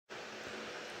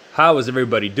How is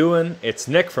everybody doing? It's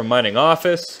Nick from Mining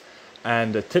Office,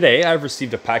 and today I've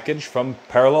received a package from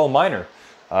Parallel Miner.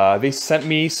 They sent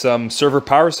me some server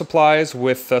power supplies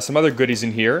with some other goodies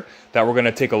in here that we're going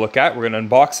to take a look at. We're going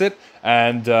to unbox it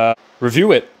and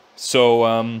review it.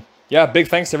 So yeah, big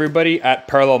thanks to everybody at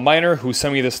Parallel Miner who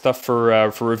sent me this stuff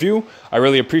for review. I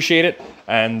really appreciate it.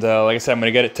 And like I said, I'm going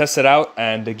to get it tested out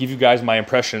and give you guys my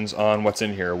impressions on what's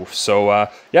in here. So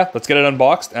yeah, let's get it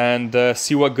unboxed and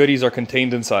see what goodies are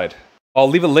contained inside. I'll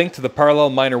leave a link to the Parallel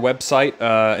Miner website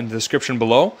in the description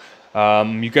below.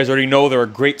 You guys already know they're a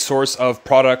great source of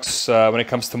products when it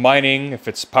comes to mining, if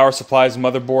it's power supplies,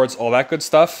 motherboards, all that good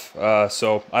stuff.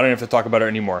 So I don't have to talk about it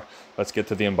anymore. Let's get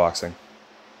to the unboxing.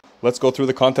 Let's go through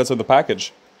the contents of the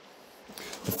package.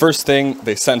 The first thing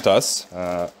they sent us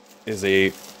is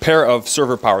a pair of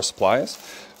server power supplies.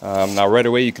 Now right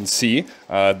away you can see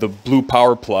the blue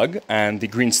power plug and the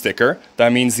green sticker.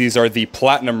 That means these are the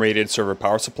platinum rated server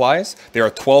power supplies. They are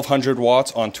 1200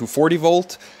 watts on 240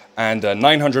 volt and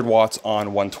 900 watts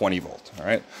on 120 volt. All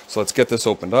right, so let's get this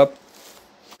opened up.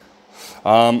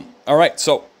 All right,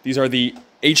 so these are the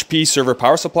HP server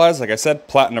power supplies. Like I said,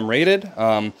 platinum rated.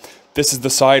 This is the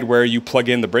side where you plug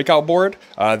in the breakout board.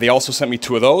 They also sent me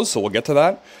two of those, so we'll get to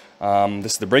that.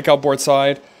 This is the breakout board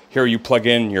side. Here you plug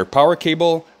in your power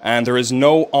cable, and there is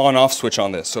no on-off switch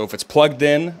on this. So if it's plugged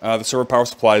in, the server power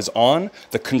supply is on.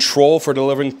 The control for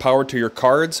delivering power to your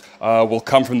cards will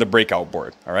come from the breakout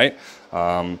board, all right?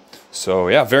 So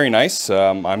yeah, very nice.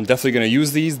 I'm definitely going to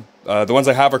use these. The ones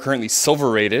I have are currently silver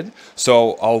rated,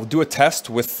 so I'll do a test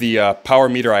with the power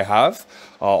meter I have.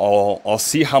 I'll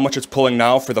see how much it's pulling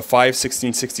now for the 5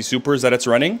 1660 supers that it's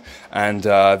running, and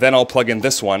then I'll plug in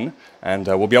this one, and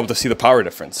we'll be able to see the power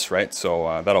difference, right?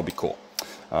 So that'll be cool.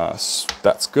 So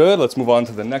that's good. Let's move on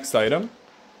to the next item.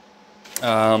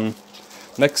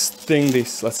 Next thing,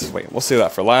 we'll save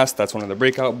that for last. That's one of the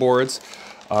breakout boards.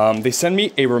 They send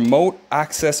me a remote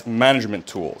access management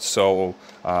tool. So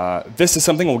this is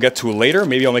something we'll get to later.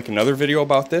 Maybe I'll make another video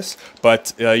about this.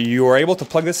 But you are able to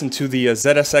plug this into the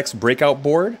ZSX Breakout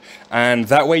Board. And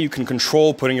that way you can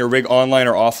control putting your rig online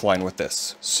or offline with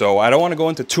this. So I don't want to go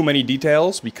into too many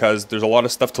details because there's a lot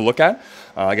of stuff to look at.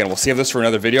 Again, we'll save this for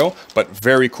another video. But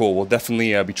very cool. We'll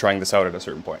definitely be trying this out at a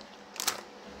certain point.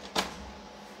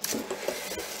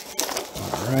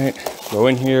 All right, go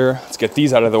in here. Let's get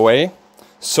these out of the way.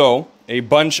 So, a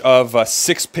bunch of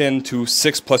 6-pin to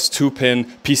 6+2 pin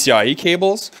PCIe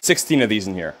cables, 16 of these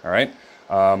in here, all right?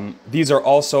 These are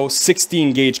also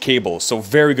 16 gauge cables, so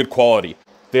very good quality.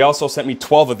 They also sent me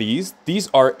 12 of these. These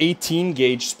are 18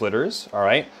 gauge splitters, all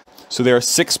right? So they are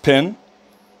 6-pin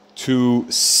to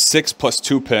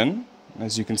 6+2 pin,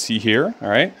 as you can see here, all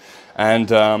right? And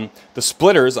the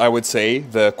splitters, I would say,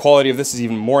 the quality of this is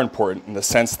even more important in the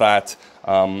sense that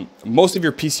most of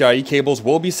your PCIe cables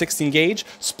will be 16 gauge.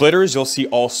 Splitters, you'll see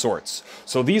all sorts.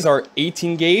 So these are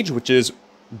 18 gauge, which is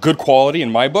good quality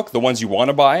in my book, the ones you want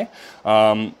to buy.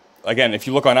 Again, if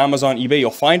you look on Amazon, eBay, you'll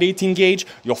find 18 gauge.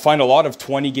 You'll find a lot of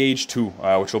 20 gauge too,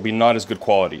 which will be not as good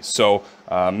quality. So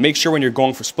make sure when you're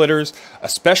going for splitters,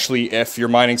 especially if you're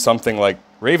mining something like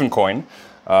Ravencoin,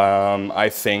 I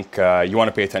think you want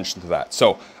to pay attention to that.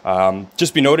 So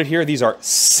just be noted here, these are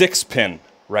 6-pin,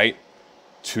 right,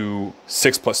 to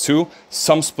 6+2.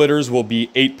 Some splitters will be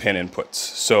 8-pin inputs.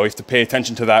 So you have to pay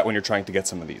attention to that when you're trying to get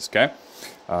some of these, okay?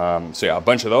 So yeah, a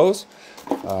bunch of those.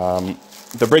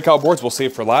 The breakout boards we'll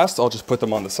save for last. I'll just put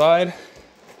them on the side.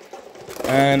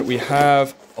 And we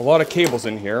have a lot of cables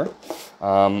in here.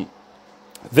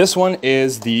 This one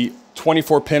is the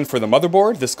 24-pin for the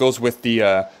motherboard. This goes with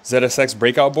the ZSX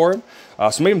Breakout Board.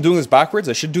 So maybe I'm doing this backwards.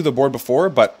 I should do the board before,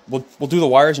 but we'll do the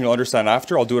wires and you'll understand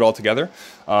after. I'll do it all together.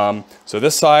 So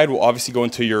this side will obviously go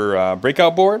into your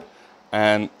breakout board.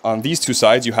 And on these two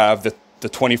sides, you have the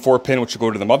 24-pin, which will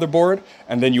go to the motherboard.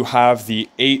 And then you have the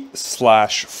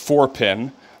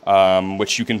 8/4-pin,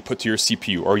 which you can put to your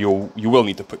CPU, or you will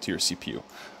need to put to your CPU.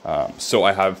 So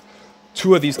I have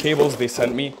two of these cables they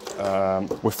sent me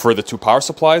for the two power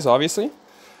supplies, obviously.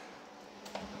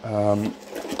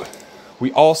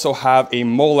 We also have a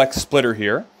Molex splitter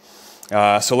here.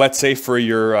 So let's say for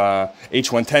your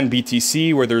H110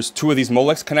 BTC, where there's two of these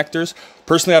Molex connectors.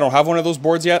 Personally, I don't have one of those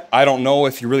boards yet. I don't know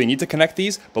if you really need to connect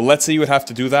these, but let's say you would have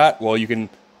to do that. Well, you can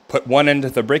put one end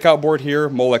of the breakout board here,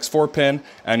 Molex 4-pin,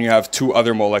 and you have two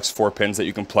other Molex 4-pins that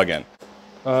you can plug in.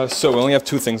 So we only have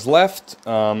two things left.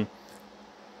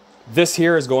 This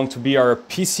here is going to be our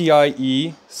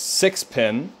PCIe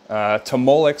 6-pin to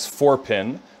Molex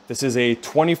 4-pin. This is a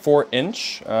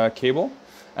 24-inch cable,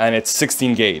 and it's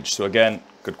 16 gauge. So again,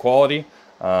 good quality.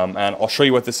 And I'll show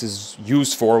you what this is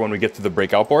used for when we get to the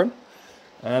breakout board.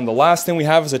 And the last thing we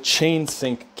have is a chain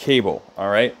sync cable, all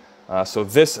right? So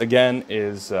this, again,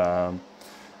 is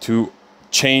to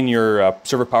chain your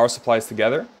server power supplies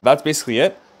together. That's basically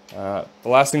it. The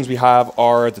last things we have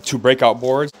are the 2 breakout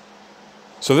boards.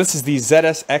 So this is the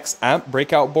ZSX Amp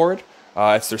breakout board.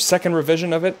 It's their second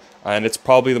revision of it, and it's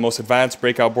probably the most advanced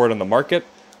breakout board on the market.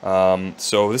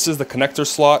 So this is the connector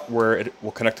slot where it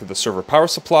will connect to the server power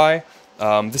supply.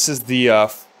 This is the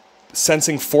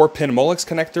sensing 4-pin Molex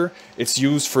connector. It's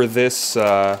used for this,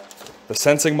 the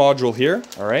sensing module here,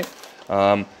 all right?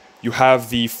 You have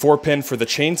the 4-pin for the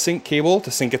chain sync cable to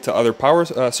sync it to other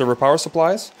server power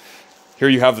supplies. Here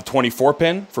you have the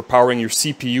 24-pin for powering your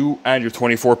CPU and your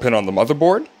 24-pin on the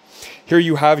motherboard. Here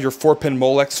you have your 4-pin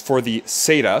Molex for the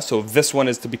SATA. So this one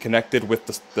is to be connected with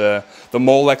the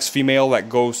Molex female that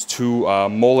goes to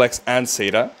Molex and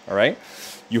SATA, all right?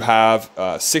 You have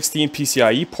 16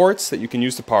 PCIe ports that you can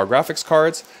use to power graphics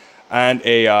cards, and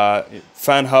a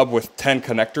fan hub with 10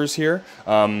 connectors here.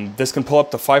 This can pull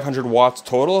up to 500 watts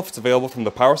total if it's available from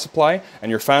the power supply, and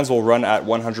your fans will run at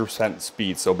 100%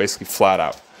 speed, so basically flat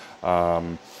out.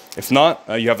 If not,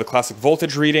 you have the classic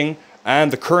voltage reading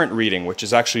and the current reading, which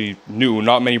is actually new.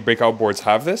 Not many breakout boards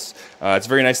have this. It's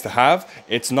very nice to have.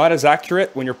 It's not as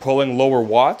accurate when you're pulling lower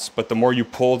watts, but the more you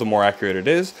pull, the more accurate it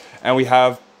is. And we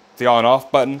have the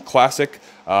on-off button, classic,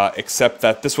 except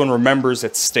that this one remembers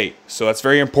its state. So that's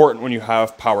very important when you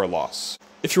have power loss.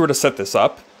 If you were to set this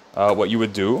up, what you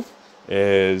would do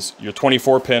is your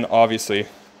 24-pin obviously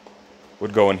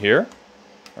would go in here,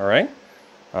 all right?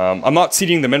 I'm not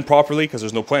seating them in properly because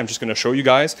there's no point. I'm just going to show you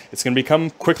guys. It's going to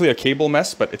become quickly a cable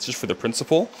mess, but it's just for the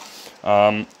principle.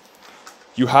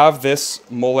 You have this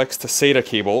Molex to SATA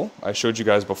cable I showed you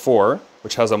guys before,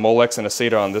 which has a Molex and a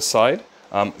SATA on this side.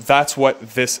 That's what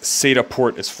this SATA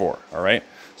port is for, all right?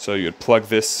 So you'd plug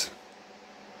this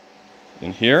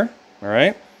in here, all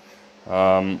right?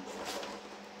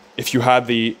 If you had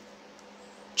the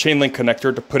chain link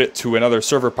connector to put it to another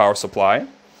server power supply,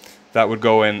 that would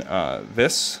go in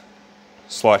this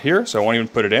slot here, so I won't even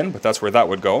put it in, but that's where that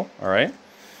would go, all right?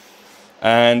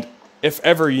 And if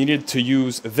ever you needed to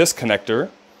use this connector,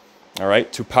 all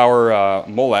right, to power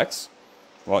Molex,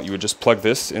 well, you would just plug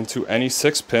this into any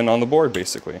 6-pin on the board,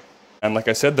 basically. And like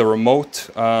I said, the remote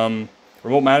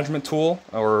management tool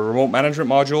or remote management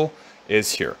module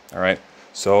is here, all right?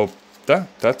 So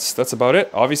that's about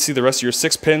it. Obviously, the rest of your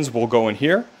 6 pins will go in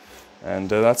here.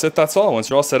 And that's it, that's all. Once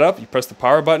you're all set up, you press the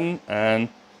power button and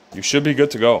you should be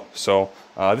good to go. So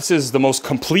this is the most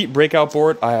complete breakout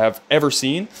board I have ever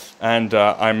seen. And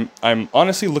I'm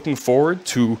honestly looking forward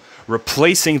to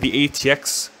replacing the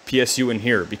ATX PSU in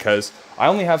here because I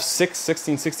only have 6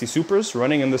 1660 Supers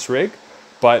running in this rig,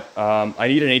 but I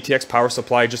need an ATX power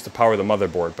supply just to power the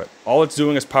motherboard. But all it's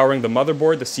doing is powering the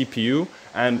motherboard, the CPU,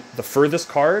 and the furthest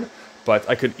card. But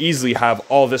I could easily have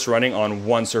all this running on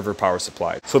one server power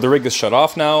supply. So the rig is shut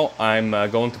off now. I'm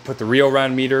going to put the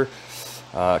RIORAN meter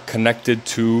connected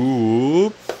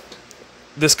to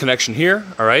this connection here,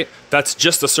 all right? That's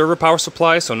just the server power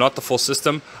supply, so not the full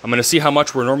system. I'm gonna see how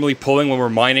much we're normally pulling when we're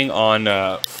mining on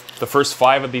the first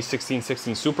 5 of these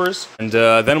 1616 Supers. And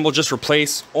then we'll just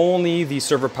replace only the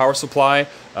server power supply.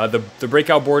 The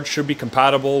breakout board should be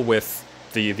compatible with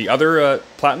the other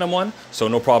platinum one, so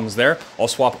no problems there. I'll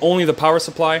swap only the power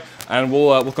supply, and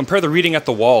we'll compare the reading at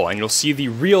the wall, and you'll see the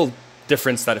real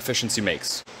difference that efficiency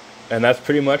makes. And that's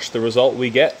pretty much the result we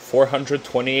get,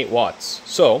 428 watts.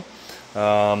 So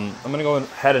I'm gonna go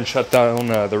ahead and shut down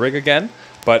the rig again,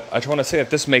 but I just want to say that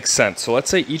this makes sense. So let's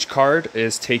say each card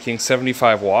is taking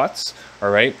 75 watts, all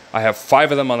right? I have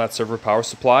 5 of them on that server power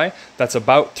supply. That's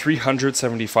about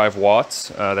 375 watts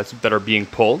that are being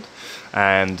pulled.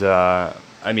 And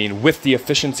I mean, with the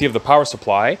efficiency of the power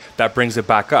supply, that brings it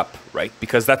back up, right?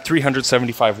 Because that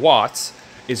 375 watts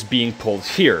is being pulled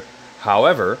here.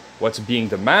 However, what's being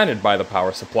demanded by the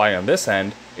power supply on this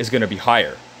end is going to be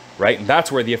higher, right? And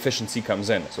that's where the efficiency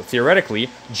comes in. So theoretically,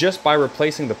 just by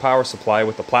replacing the power supply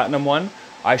with the platinum one,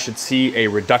 I should see a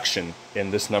reduction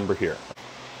in this number here.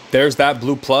 There's that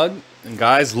blue plug, and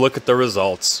guys, look at the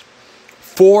results.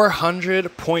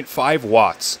 400.5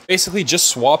 watts. Basically, just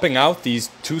swapping out these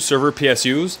 2 server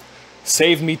PSUs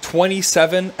saved me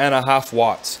 27.5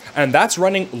 watts. And that's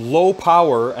running low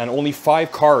power and only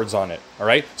 5 cards on it, all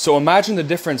right? So imagine the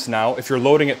difference now if you're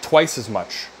loading it twice as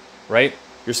much, right?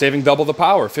 You're saving double the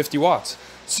power, 50 watts.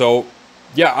 So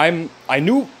yeah, I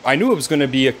knew it was gonna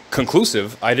be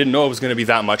conclusive. I didn't know it was gonna be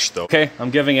that much though. Okay,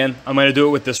 I'm giving in. I'm gonna do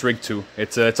it with this rig too.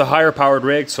 It's a higher powered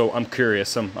rig, so I'm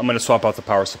curious. I'm gonna swap out the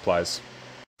power supplies.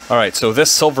 All right, so this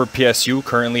silver PSU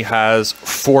currently has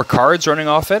 4 cards running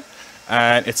off it,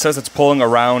 and it says it's pulling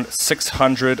around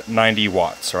 690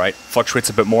 watts, right? Fluctuates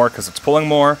a bit more because it's pulling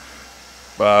more.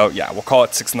 Yeah, we'll call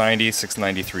it 690,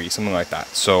 693, something like that.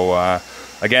 So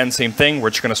again, same thing. We're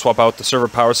just going to swap out the server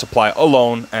power supply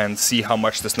alone and see how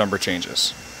much this number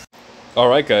changes. All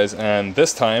right, guys, and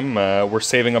this time we're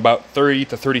saving about 30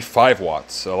 to 35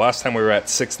 watts. So last time we were at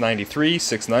 693,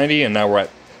 690, and now we're at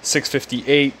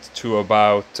 658 to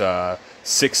about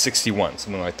 661,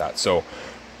 something like that. So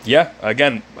yeah,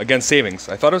 again savings.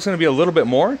 I thought it was going to be a little bit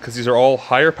more because these are all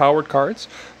higher powered cards,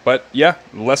 but yeah,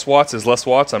 less watts is less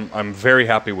watts. I'm very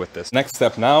happy with this. Next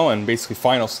step now, and basically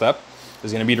final step,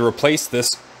 is going to be to replace this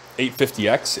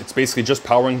 850X. It's basically just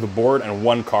powering the board and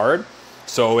one card,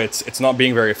 so it's not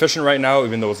being very efficient right now,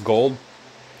 even though it's gold,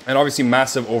 and obviously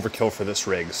massive overkill for this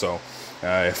rig. So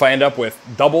if I end up with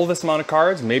double this amount of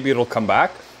cards, maybe it'll come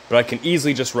back. But I can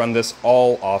easily just run this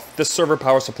all off this server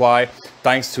power supply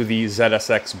thanks to the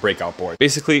ZSX Breakout Board.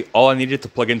 Basically, all I needed to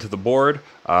plug into the board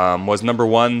was number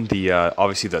one,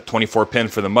 obviously the 24 pin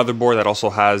for the motherboard that also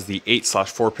has the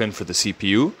 8/4 pin for the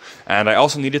CPU. And I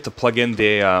also needed to plug in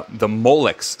the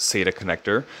Molex SATA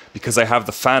connector because I have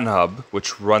the fan hub,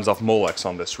 which runs off Molex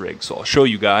on this rig. So I'll show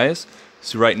you guys.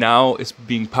 So right now it's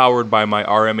being powered by my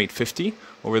RM850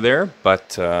 over there.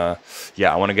 But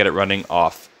yeah, I want to get it running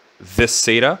off this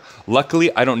SATA.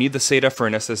 Luckily, I don't need the SATA for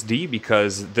an SSD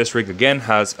because this rig again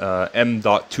has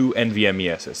M.2 NVMe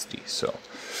SSD. So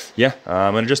yeah,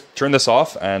 I'm gonna just turn this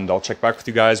off and I'll check back with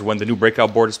you guys when the new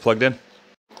breakout board is plugged in.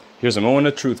 Here's a moment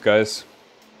of truth, guys.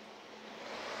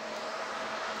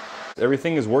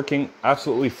 Everything is working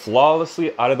absolutely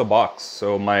flawlessly out of the box.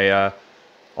 So my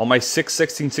all my 6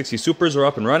 1660 Supers are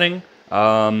up and running.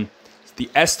 The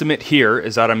estimate here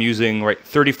is that I'm using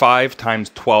 35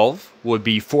 times 12 would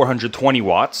be 420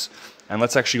 watts. And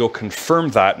let's actually go confirm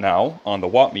that now on the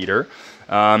watt meter.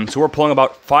 So we're pulling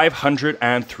about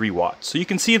 503 watts. So you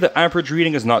can see the amperage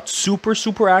reading is not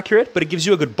super accurate, but it gives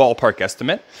you a good ballpark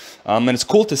estimate. And it's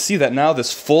cool to see that now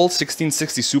this full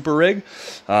 1660 Super rig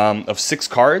of 6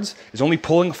 cards is only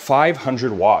pulling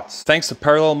 500 watts. Thanks to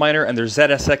Parallel Miner and their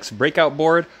ZSX Breakout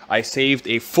Board, I saved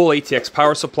a full ATX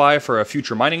power supply for a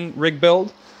future mining rig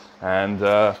build. And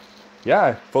yeah,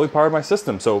 I fully powered my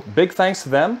system. So big thanks to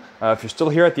them. If you're still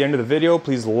here at the end of the video,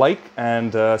 please like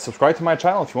and subscribe to my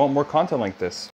channel if you want more content like this.